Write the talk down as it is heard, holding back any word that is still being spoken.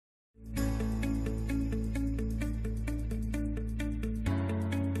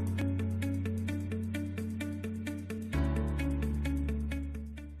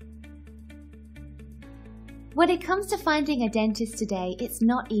When it comes to finding a dentist today, it's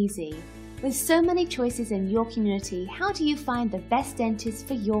not easy. With so many choices in your community, how do you find the best dentist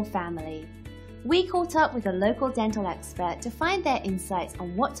for your family? We caught up with a local dental expert to find their insights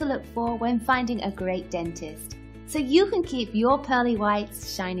on what to look for when finding a great dentist, so you can keep your pearly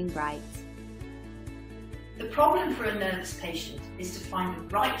whites shining bright. The problem for a nervous patient is to find the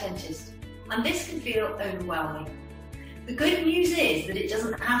right dentist, and this can feel overwhelming. The good news is that it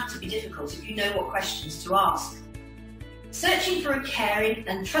doesn't have to be difficult if you know what questions to ask. Searching for a caring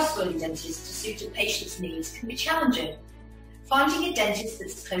and trustworthy dentist to suit a patient's needs can be challenging. Finding a dentist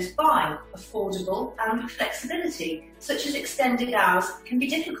that's close by, affordable and with flexibility, such as extended hours, can be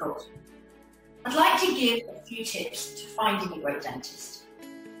difficult. I'd like to give a few tips to finding a great dentist.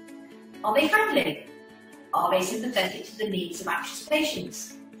 Are they friendly? Are they sympathetic to the needs of anxious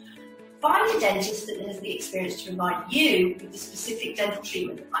patients? Find a dentist that has the experience to provide you with the specific dental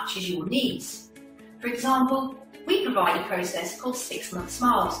treatment that matches your needs. For example, we provide a process called 6-month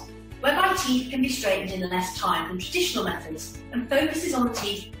smiles, whereby teeth can be straightened in less time than traditional methods and focuses on the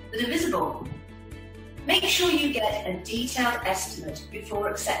teeth that are visible. Make sure you get a detailed estimate before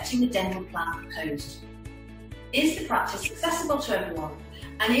accepting the dental plan proposed. Is the practice accessible to everyone,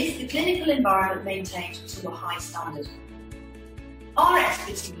 and is the clinical environment maintained to a high standard? Our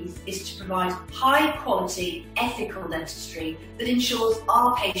expertise is to provide high-quality, ethical dentistry that ensures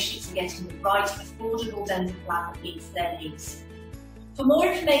our patients are getting the right, affordable dental plan that meets their needs. For more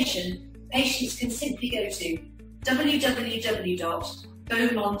information, patients can simply go to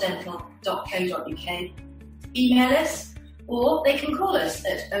www.beaumondedental.co.uk, email us, or they can call us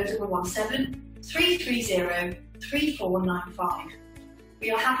at 0117 330 3495.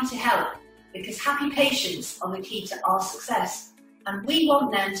 We are happy to help, because happy patients are the key to our success, and we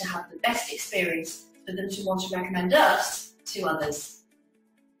want them to have the best experience for them to want to recommend us to others.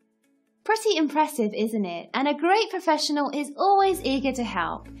 Pretty impressive, isn't it? And a great professional is always eager to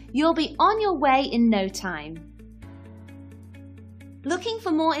help. You'll be on your way in no time. Looking for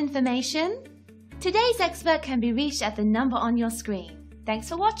more information? Today's expert can be reached at the number on your screen. Thanks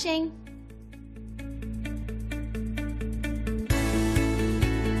for watching.